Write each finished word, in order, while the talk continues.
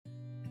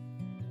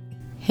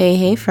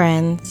Hey,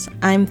 friends,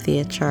 I'm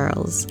Thea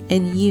Charles,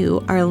 and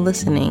you are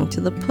listening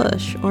to the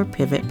Push or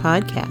Pivot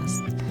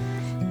podcast.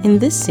 In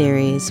this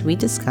series, we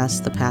discuss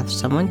the path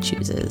someone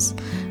chooses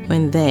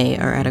when they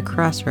are at a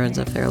crossroads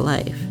of their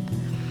life.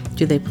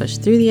 Do they push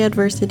through the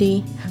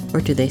adversity,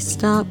 or do they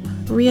stop,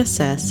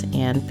 reassess,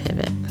 and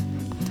pivot?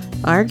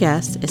 Our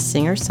guest is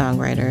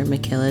singer-songwriter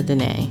Michaela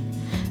Dene.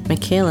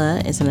 Michaela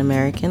is an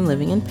American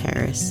living in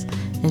Paris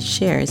and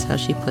shares how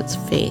she puts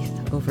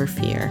faith over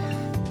fear.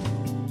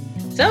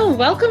 So,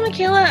 welcome,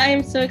 Michaela. I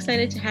am so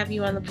excited to have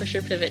you on the Push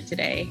or Pivot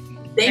today.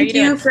 Thank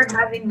you for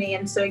having me.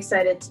 I'm so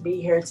excited to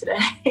be here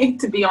today,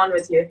 to be on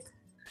with you.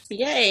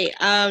 Yay.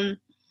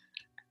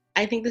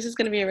 I think this is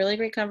going to be a really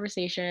great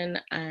conversation,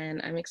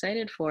 and I'm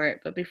excited for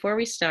it. But before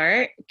we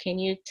start, can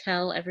you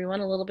tell everyone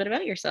a little bit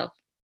about yourself?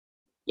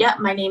 Yeah,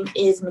 my name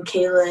is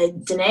Michaela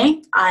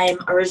Dene. I'm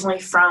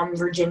originally from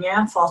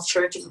Virginia, Falls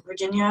Church,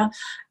 Virginia,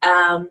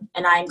 and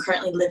I'm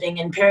currently living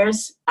in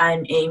Paris.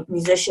 I'm a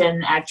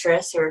musician,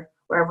 actress, or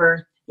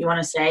wherever you want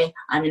to say.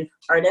 I'm an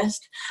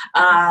artist,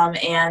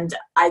 and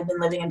I've been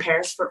living in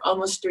Paris for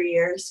almost 3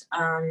 years.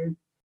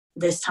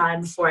 This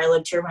time before I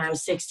lived here when I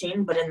was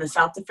 16, but in the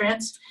south of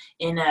France,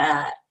 in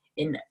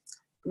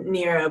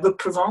near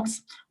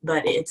Provence,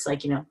 but it's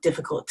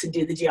difficult to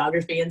do the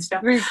geography and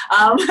stuff.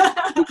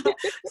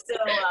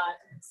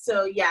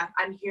 So yeah,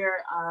 I'm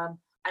here.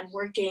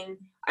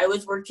 I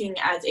was working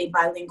as a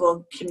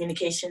bilingual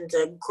communications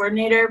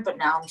coordinator, but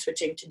now I'm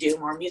switching to do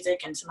more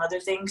music and some other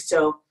things.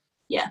 So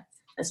yeah,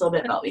 that's a little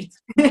bit about me.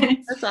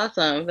 That's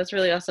awesome. That's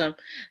really awesome.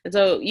 And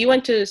so you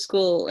went to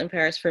school in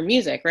Paris for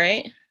music,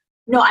 right?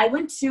 No, I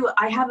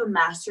have a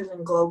master's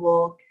in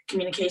global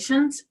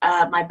communications.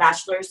 My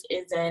bachelor's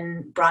is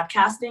in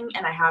broadcasting,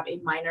 and I have a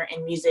minor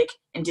in music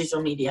and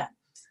digital media.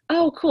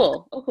 Oh,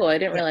 cool. I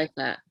didn't realize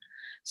that.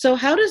 So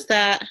how does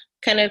that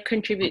kind of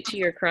contribute to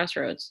your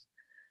crossroads?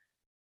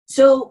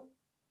 So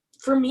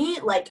for me,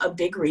 like a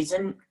big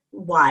reason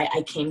why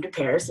I came to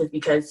Paris is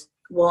because,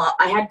 well,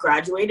 I had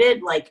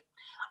graduated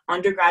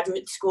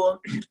undergraduate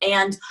school,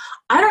 and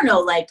I don't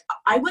know,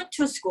 I went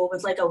to a school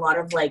with a lot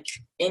of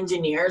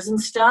engineers and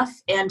stuff,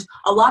 and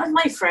a lot of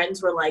my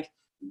friends were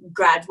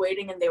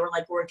graduating and they were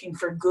working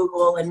for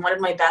Google, and one of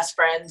my best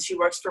friends, she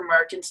works for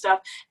Merck and stuff,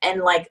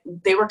 and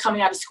they were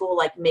coming out of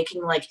school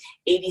making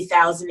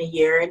 80,000 a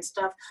year and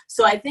stuff.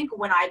 So I think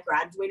when I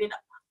graduated,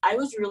 I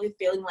was really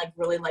feeling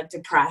really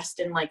depressed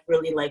and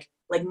really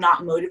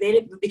not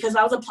motivated, because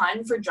I was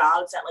applying for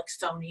jobs at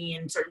Sony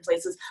and certain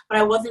places, but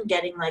I wasn't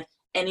getting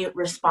any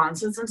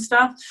responses and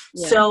stuff.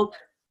 Yeah. So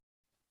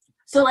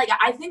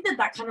I think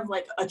that kind of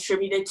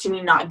attributed to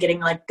me not getting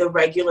the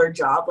regular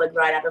job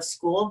right out of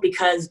school,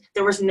 because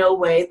there was no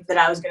way that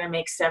I was going to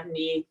make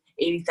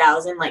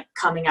 80,000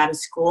 coming out of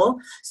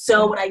school.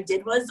 So what I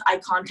did was I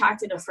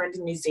contacted a friend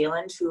in New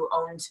Zealand who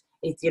owned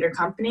a theater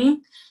company,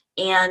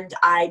 and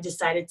I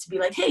decided to be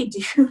hey, do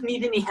you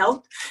need any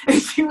help?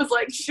 And she was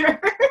like, sure.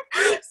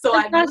 So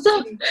I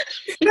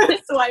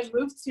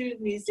moved to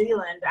New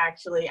Zealand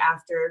actually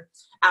after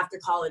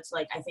college,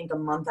 I think a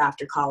month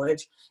after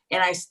college,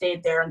 and I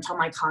stayed there until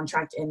my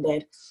contract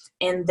ended.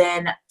 And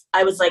then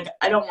I was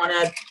I don't want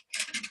to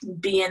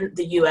be in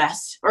the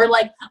US, or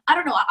I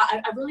don't know,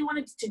 I really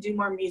wanted to do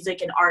more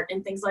music and art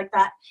and things like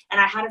that. And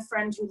I had a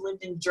friend who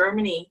lived in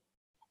Germany,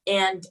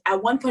 and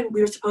at one point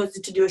we were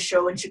supposed to do a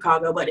show in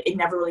Chicago, but it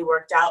never really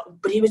worked out.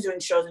 But he was doing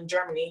shows in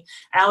Germany,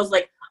 and I was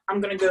I'm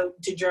going to go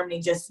to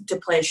Germany just to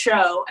play a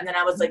show. And then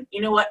I was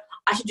you know what?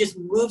 I should just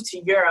move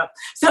to Europe.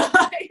 So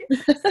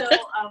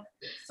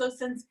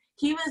since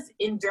he was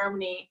in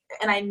Germany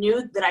and I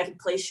knew that I could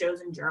play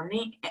shows in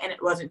Germany and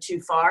it wasn't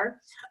too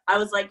far, I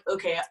was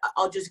okay,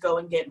 I'll just go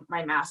and get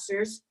my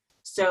master's.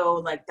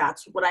 So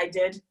that's what I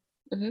did.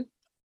 Mm-hmm.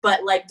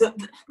 But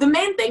the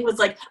main thing was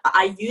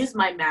I used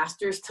my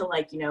master's to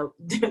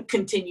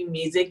continue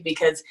music,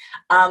 because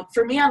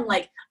for me, I'm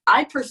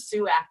I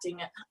pursue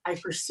acting, I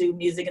pursue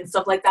music and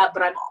stuff like that,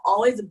 but I'm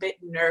always a bit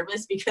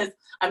nervous because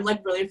I'm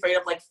really afraid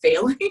of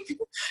failing.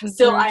 Mm-hmm.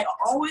 So I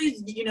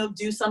always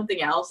do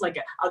something else,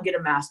 I'll get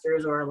a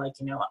master's, or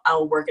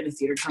I'll work at a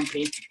theater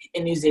company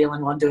in New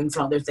Zealand while doing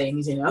some other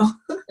things.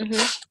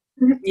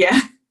 Mm-hmm.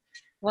 Yeah.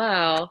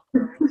 Wow.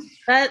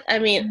 First,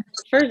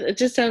 it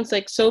just sounds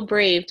so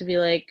brave to be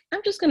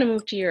I'm just going to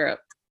move to Europe.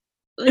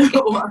 Was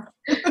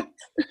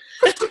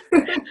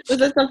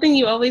that something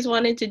you always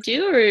wanted to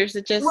do, or is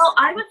it just... Well,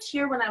 I moved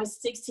here when I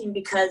was 16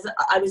 because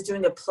I was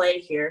doing a play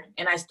here,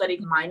 and I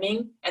studied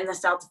miming in the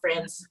south of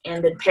France,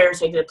 and in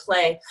Paris I did a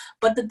play.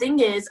 But the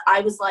thing is,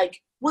 I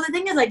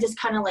just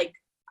kind of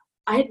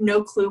I had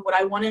no clue what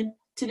I wanted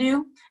to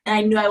do, and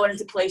I knew I wanted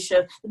to play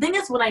shows. The thing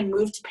is, when I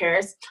moved to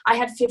Paris, I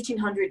had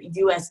 $1,500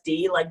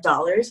 USD,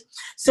 dollars.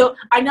 So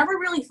I never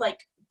really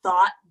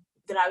thought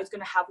that I was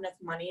going to have enough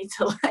money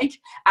to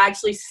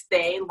actually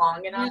stay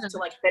long enough to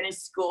finish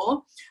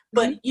school.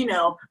 But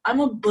I'm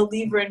a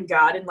believer in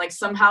God, and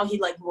somehow he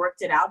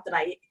worked it out that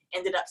I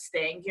ended up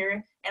staying here,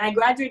 and I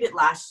graduated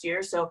last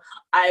year. So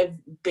I've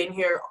been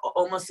here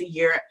almost a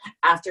year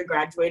after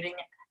graduating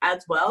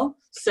as well.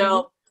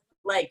 So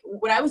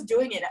when I was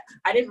doing it,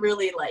 I didn't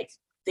really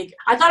think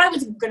I thought I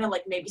was gonna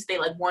like maybe stay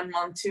like 1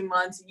 month, 2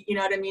 months, you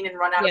know what I mean, and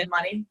run out of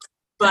money.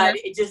 But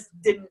it just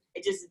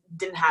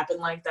didn't happen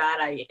like that.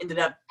 I ended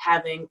up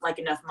having like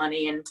enough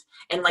money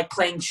and like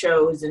playing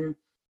shows and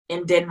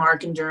in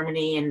Denmark and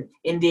Germany and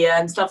India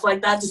and stuff like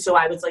that, just so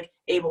I was like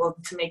able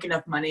to make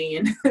enough money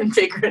and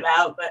figure it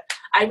out. But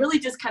I really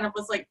just kind of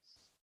was like,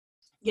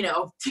 you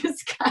know,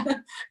 just kind of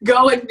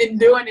going and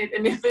doing it.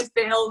 And if it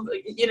failed,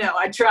 you know,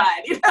 I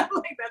tried, you know,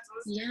 like that's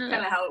kind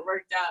of how it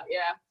worked out.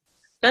 Yeah.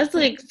 That's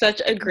like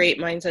such a great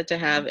mindset to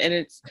have. And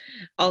it's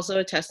also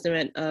a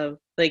testament of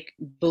like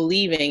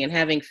believing and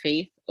having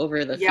faith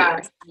over the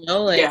fear, you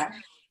know,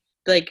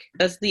 like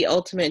that's the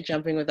ultimate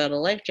jumping without a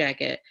life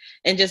jacket.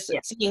 And just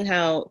seeing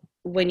how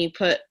when you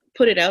put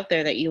it out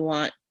there that you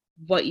want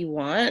what you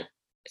want,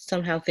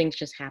 somehow things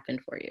just happen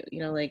for you, you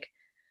know, like.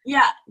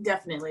 Yeah,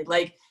 definitely.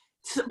 Like,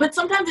 but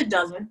sometimes it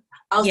doesn't.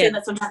 I'll say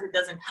that sometimes it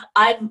doesn't.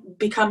 I've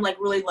become like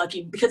really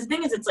lucky because the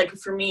thing is, it's like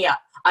for me,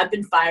 I've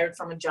been fired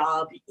from a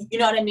job. You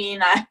know what I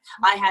mean? I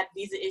had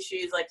visa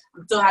issues. Like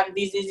I'm still having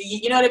visa issues.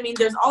 You know what I mean?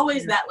 There's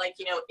always that like,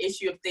 you know,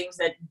 issue of things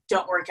that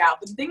don't work out.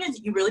 But the thing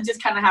is, you really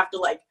just kind of have to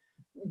like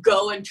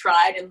go and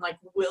try it and like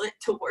will it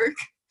to work.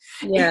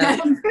 Yeah.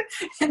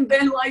 And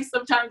then like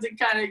sometimes it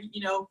kind of,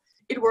 you know,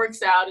 it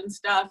works out and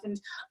stuff. And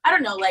I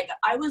don't know, like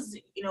I was,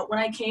 you know, when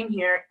I came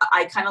here,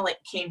 I kind of like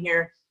came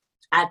here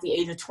at the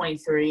age of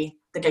 23.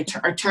 I think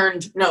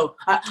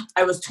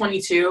I was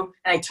 22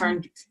 and I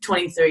turned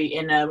 23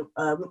 in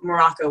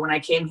Morocco when I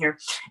came here.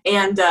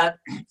 And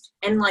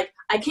like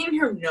I came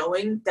here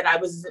knowing that I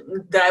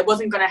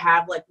wasn't going to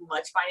have like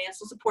much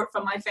financial support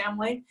from my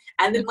family.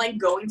 And then like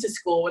going to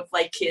school with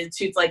like kids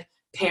who's like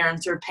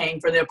parents are paying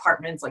for their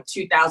apartments like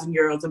 2,000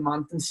 euros a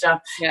month and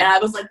stuff. And I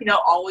was like, you know,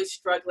 always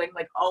struggling,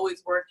 like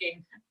always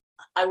working.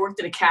 I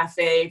worked at a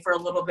cafe for a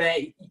little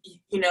bit,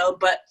 you know,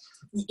 but,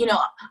 you know,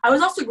 I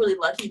was also really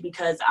lucky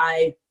because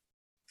I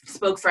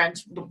spoke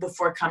French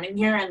before coming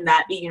here, and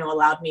that, you know,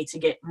 allowed me to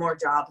get more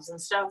jobs and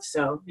stuff.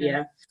 So,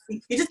 yeah,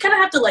 you just kind of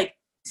have to, like,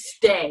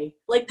 stay.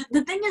 Like,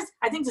 the thing is,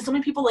 I think that so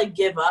many people, like,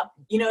 give up,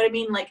 you know what I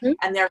mean? Like,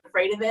 and they're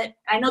afraid of it.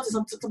 I know there's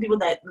some people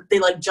that they,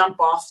 like, jump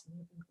off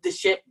the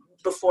ship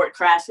before it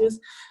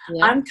crashes.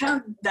 I'm kind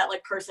of that,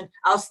 like, person.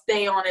 I'll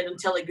stay on it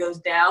until it goes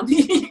down.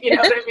 You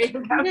know what I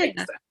mean? That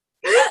makes sense.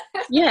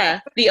 Yeah,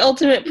 the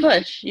ultimate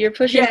push. You're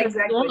pushing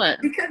exactly. You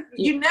want. Because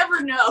you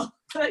never know.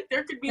 Like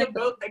there could be a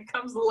boat that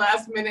comes the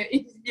last minute,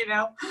 you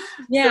know?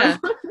 Yeah.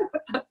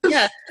 So.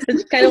 Yeah.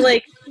 It's kind of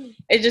like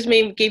it just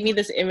gave me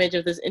this image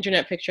of this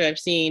internet picture I've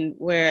seen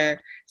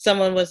where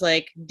someone was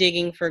like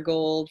digging for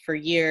gold for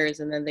years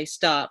and then they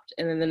stopped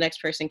and then the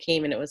next person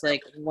came and it was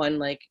like one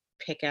like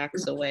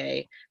pickaxe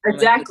away.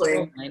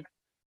 Exactly.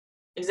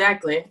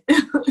 Exactly.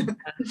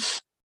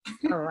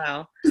 Oh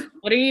wow.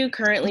 What are you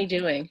currently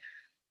doing?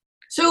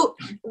 So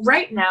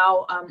right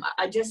now,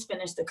 I just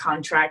finished the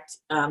contract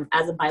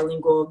as a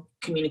bilingual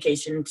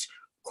communications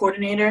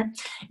coordinator.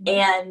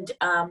 And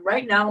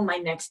right now, my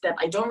next step,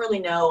 I don't really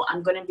know.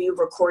 I'm going to be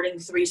recording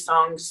 3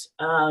 songs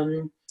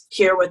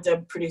here with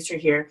the producer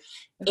here.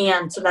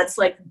 And so that's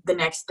like the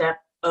next step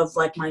of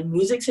like my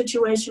music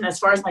situation. As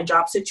far as my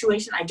job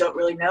situation, I don't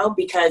really know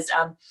because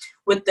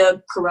with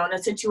the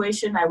Corona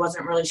situation, I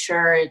wasn't really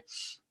sure.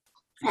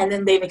 And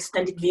then they've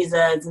extended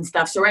visas and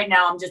stuff. So right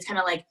now, I'm just kind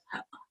of like,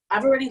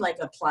 I've already like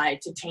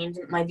applied to change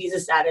my visa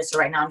status. So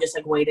right now I'm just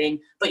like waiting,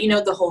 but you know,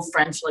 the whole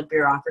French like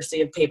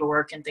bureaucracy of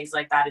paperwork and things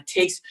like that, it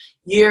takes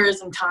years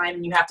and time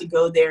and you have to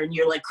go there and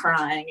you're like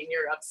crying and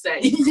you're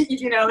upset.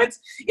 You know,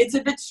 it's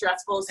a bit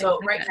stressful. So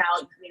right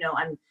now, you know,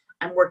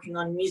 I'm working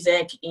on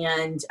music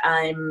and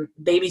I'm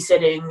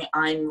babysitting,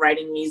 I'm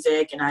writing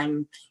music and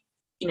I'm,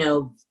 you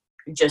know,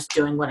 just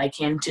doing what I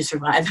can to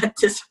survive at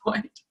this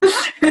point.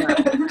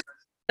 Wow.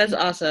 That's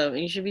awesome.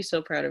 You should be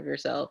so proud of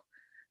yourself.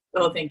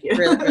 Oh, thank you.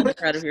 Really, really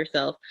proud of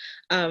yourself.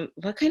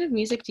 What kind of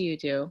music do you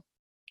do?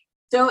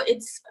 So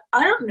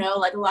I don't know,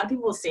 like a lot of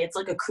people will say it's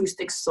like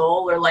acoustic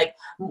soul or like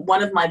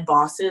one of my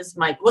bosses,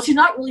 well, she's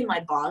not really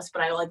my boss,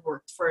 but I like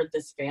worked for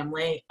this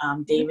family,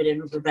 David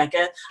and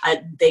Rebecca.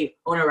 They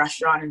own a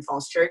restaurant in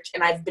Falls Church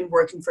and I've been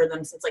working for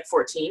them since like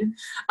 14.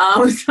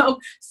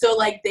 So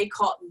like they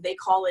call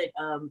it,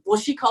 well,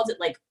 she calls it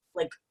like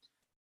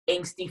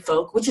angsty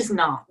folk, which is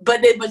not,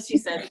 but she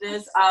says it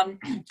is.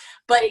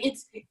 But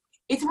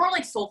it's more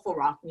like soulful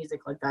rock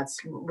music, like that's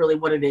really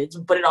what it is.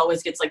 But it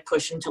always gets like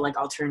pushed into like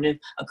alternative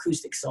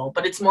acoustic soul.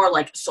 But it's more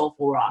like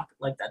soulful rock,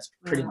 like that's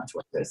pretty much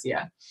what it is.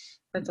 Yeah.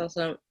 That's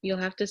awesome. You'll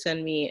have to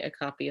send me a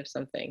copy of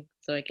something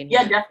so I can.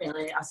 Yeah,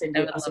 definitely. I'll send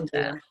you.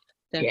 That.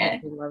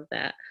 Definitely love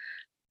that.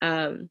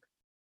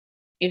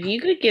 If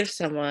you could give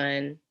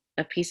someone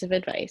a piece of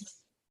advice,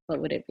 what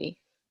would it be?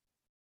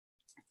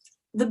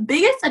 The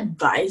biggest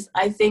advice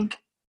I think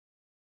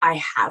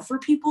I have for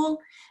people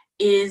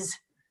is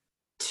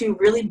to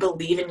really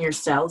believe in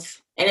yourself.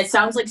 And it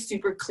sounds like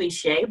super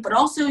cliche, but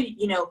also,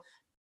 you know,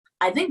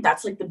 I think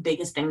that's like the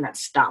biggest thing that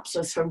stops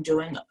us from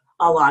doing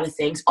a lot of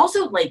things.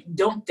 Also, like,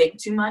 don't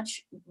think too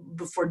much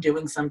before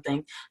doing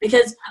something,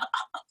 because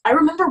I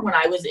remember when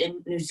I was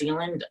in New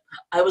Zealand,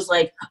 I was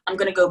like, I'm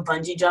gonna go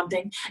bungee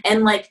jumping,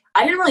 and like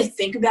I didn't really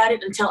think about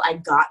it until I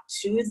got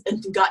to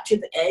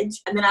the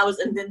edge, and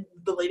then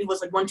the lady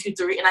was like 1, 2,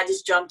 3, and I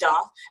just jumped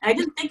off, and I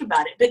didn't think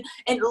about it. But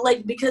and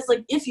like, because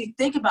like if you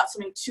think about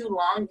something too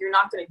long, you're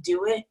not gonna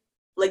do it.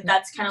 Like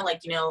that's kind of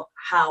like, you know,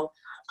 how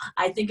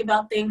I think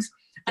about things.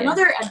 Yeah.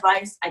 Another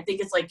advice I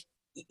think is like,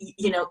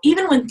 you know,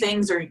 even when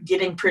things are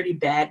getting pretty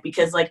bad,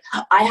 because like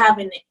I have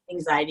an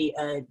anxiety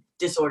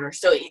disorder,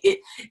 so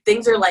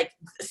things are like,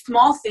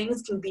 small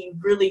things can be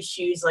really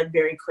huge like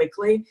very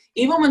quickly.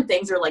 Even when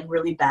things are like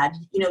really bad,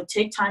 you know,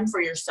 take time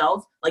for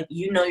yourself. Like,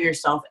 you know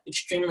yourself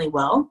extremely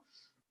well,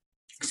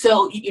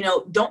 so you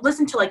know, don't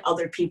listen to like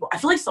other people. I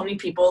feel like so many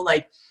people,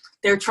 like,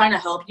 they're trying to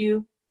help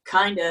you,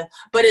 kind of,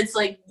 but it's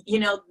like, you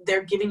know,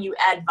 they're giving you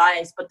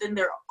advice, but then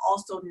they're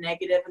also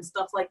negative and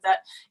stuff like that.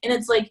 And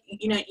it's like,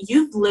 you know,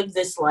 you've lived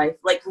this life.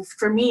 Like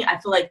for me, I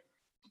feel like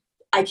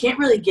I can't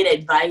really get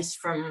advice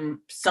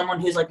from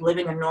someone who's like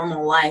living a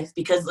normal life,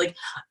 because like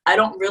I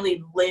don't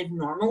really live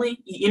normally,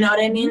 you know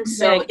what I mean?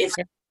 So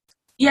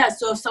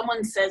so if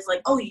someone says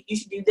like, oh, you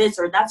should do this,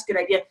 or that's a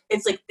good idea,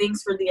 it's like,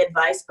 thanks for the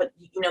advice, but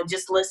you know,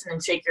 just listen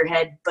and shake your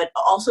head. But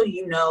also,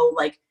 you know,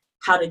 like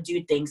how to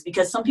do things,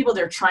 because some people,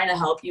 they're trying to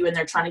help you and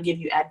they're trying to give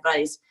you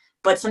advice,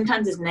 but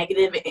sometimes it's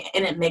negative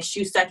and it makes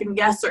you second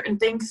guess certain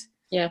things.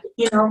 Yeah.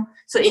 You know,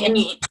 so, and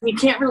you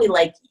can't really,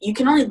 like, you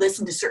can only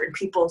listen to certain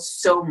people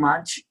so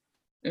much,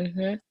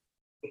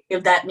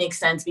 if that makes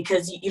sense,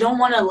 because you don't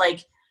want to,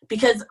 like,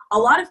 because a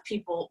lot of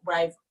people, what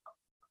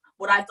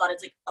I thought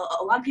is like,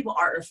 a lot of people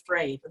are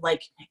afraid.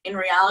 Like, in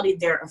reality,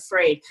 they're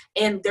afraid,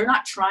 and they're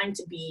not trying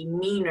to be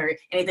mean or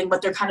anything,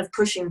 but they're kind of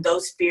pushing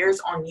those fears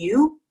on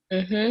you.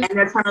 And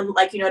they're trying to,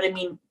 like, you know what I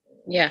mean?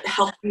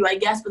 Help you, I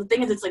guess. But the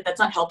thing is, it's like, that's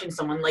not helping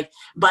someone, like,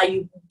 by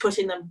you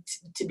pushing them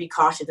to be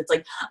cautious. It's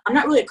like, I'm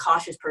not really a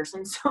cautious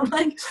person. So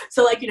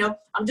like, you know,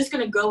 I'm just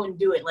going to go and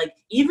do it. Like,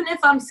 even if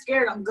I'm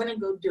scared, I'm going to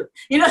go do it.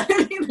 You know what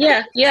I mean?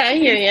 Yeah, I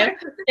hear you.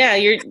 Yeah,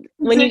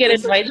 when you get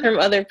advice from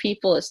other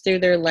people, it's through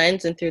their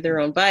lens and through their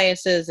own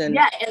biases. And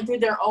through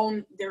their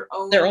own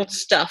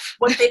stuff.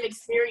 What they've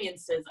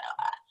experienced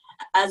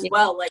as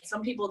well. Like,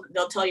 some people,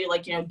 they'll tell you,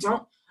 like, you know,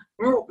 don't,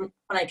 remember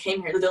when I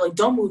came here, they're like,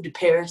 don't move to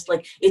Paris.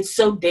 Like, it's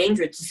so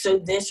dangerous. It's so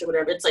this or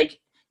whatever. It's like,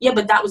 yeah,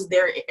 but that was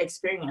their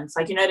experience.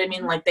 Like, you know what I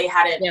mean? Like, they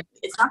had it. Yeah.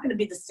 It's not going to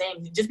be the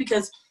same. Just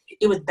because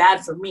it was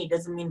bad for me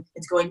doesn't mean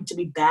it's going to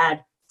be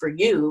bad for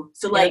you.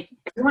 So, like,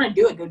 if you want to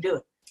do it, go do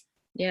it.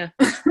 Yeah.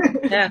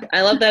 Yeah.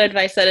 I love that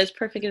advice. That is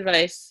perfect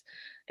advice.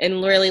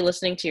 And really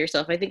listening to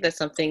yourself. I think that's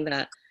something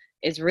that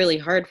is really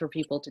hard for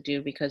people to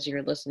do, because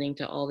you're listening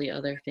to all the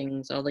other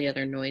things, all the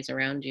other noise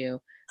around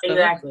you.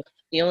 Exactly.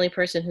 The only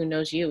person who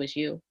knows you is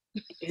you.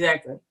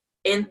 Exactly.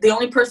 And the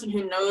only person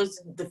who knows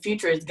the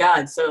future is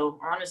God. So,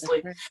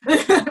 honestly.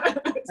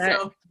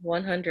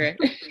 100.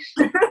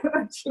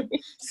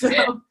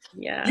 So,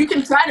 yeah. You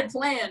can try to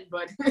plan,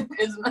 but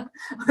it's not,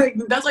 like,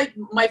 that's like,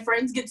 my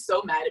friends get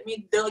so mad at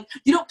me. They're like,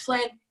 you don't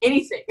plan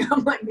anything.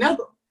 I'm like, no,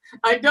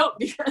 I don't,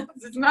 because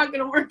it's not going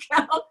to work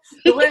out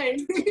the way,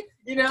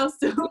 you know?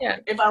 So,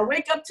 if I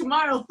wake up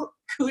tomorrow,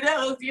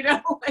 kudos, you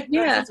know? Like,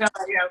 that's how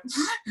I am.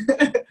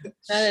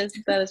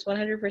 That is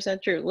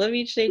 100% true. Live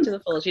each day to the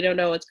fullest. You don't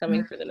know what's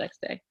coming for the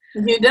next day.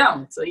 You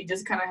don't. So you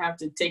just kind of have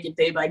to take it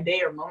day by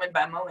day or moment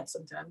by moment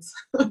sometimes.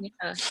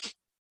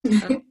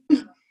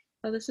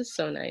 Oh, this is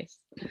so nice.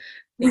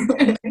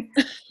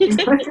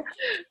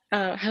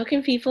 How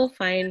can people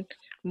find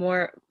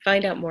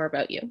out more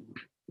about you?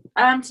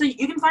 So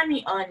you can find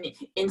me on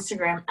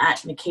Instagram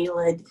at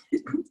Michaela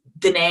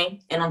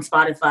Dene, and on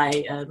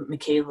Spotify,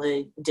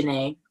 Michaela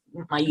Dene.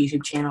 My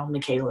YouTube channel,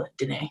 Michaela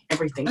Dene.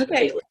 Everything's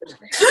Michaela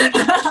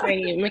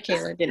Dene.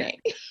 Michaela Dene.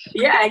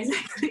 Yeah,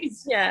 exactly.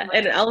 Yeah,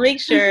 and I'll make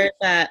sure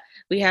that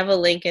we have a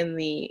link in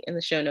the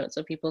show notes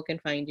so people can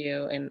find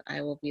you, and I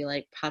will be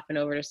like popping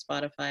over to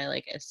Spotify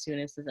like as soon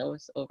as this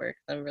is over.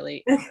 I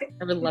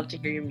would love to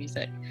hear your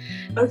music.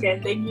 Okay,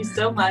 thank you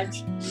so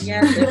much.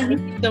 Yes,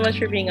 thank you so much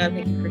for being on.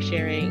 Thank you for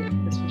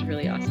sharing. This was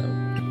really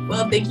awesome.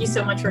 Well, thank you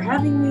so much for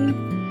having me.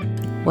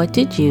 What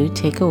did you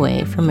take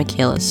away from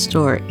Michaela's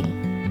story?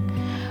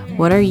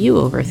 What are you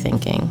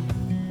overthinking?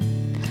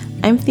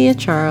 I'm Thea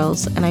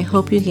Charles, and I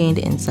hope you gained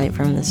insight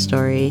from this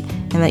story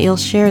and that you'll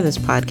share this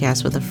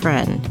podcast with a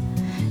friend.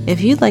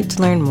 If you'd like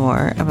to learn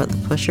more about the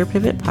Push or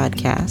Pivot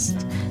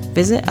podcast,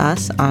 visit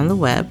us on the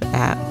web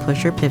at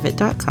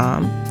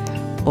pushorpivot.com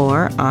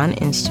or on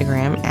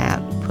Instagram at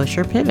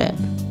pushorpivot.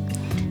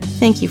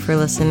 Thank you for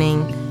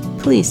listening.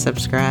 Please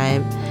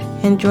subscribe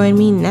and join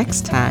me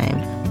next time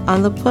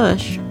on the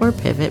Push or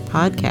Pivot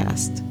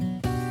podcast.